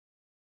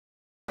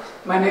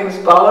My name is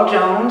Bala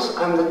Jones.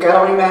 I'm the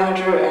gallery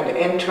manager and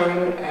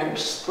intern and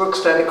work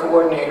study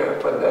coordinator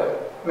for the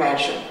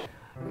mansion.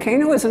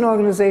 CANO is an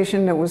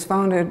organization that was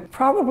founded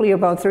probably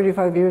about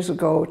 35 years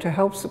ago to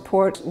help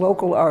support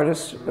local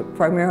artists,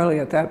 primarily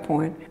at that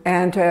point,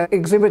 and to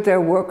exhibit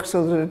their work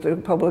so that the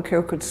public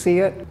here could see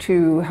it,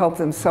 to help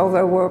them sell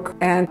their work,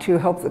 and to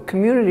help the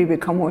community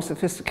become more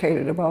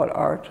sophisticated about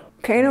art.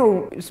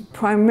 CANO's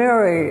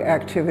primary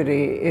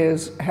activity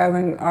is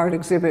having art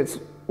exhibits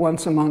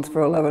once a month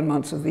for 11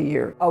 months of the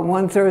year.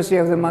 One Thursday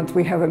of the month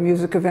we have a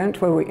music event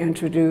where we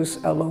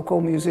introduce a local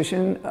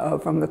musician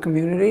from the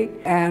community.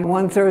 And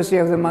one Thursday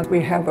of the month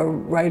we have a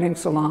writing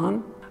salon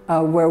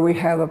where we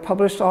have a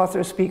published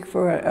author speak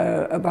for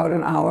about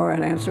an hour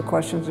and answer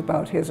questions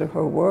about his or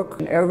her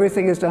work. And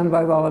everything is done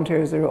by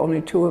volunteers. There are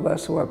only 2 of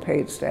us who are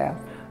paid staff.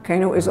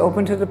 CANO is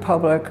open to the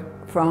public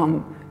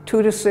from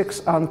 2 to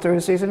 6 on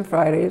Thursdays and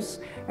Fridays,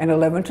 and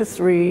 11 to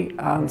 3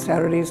 on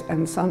Saturdays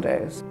and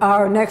Sundays.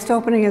 Our next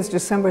opening is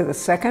December the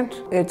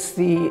 2nd. It's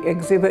the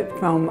exhibit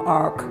from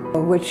ARC,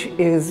 which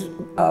is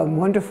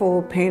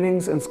wonderful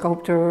paintings and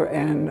sculpture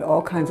and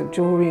all kinds of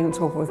jewelry and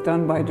so forth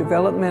done by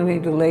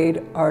developmentally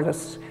delayed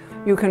artists.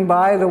 You can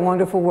buy the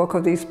wonderful work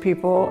of these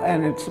people,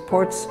 and it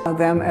supports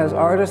them as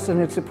artists, and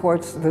it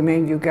supports the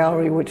Main View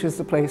Gallery, which is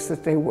the place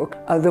that they work.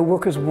 The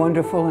work is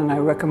wonderful, and I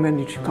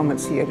recommend you should come and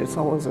see it. It's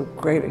always a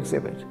great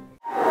exhibit.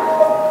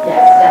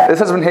 This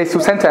has been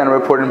Jesus Santana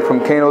reporting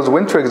from CANO's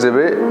winter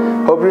exhibit.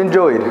 Hope you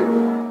enjoyed.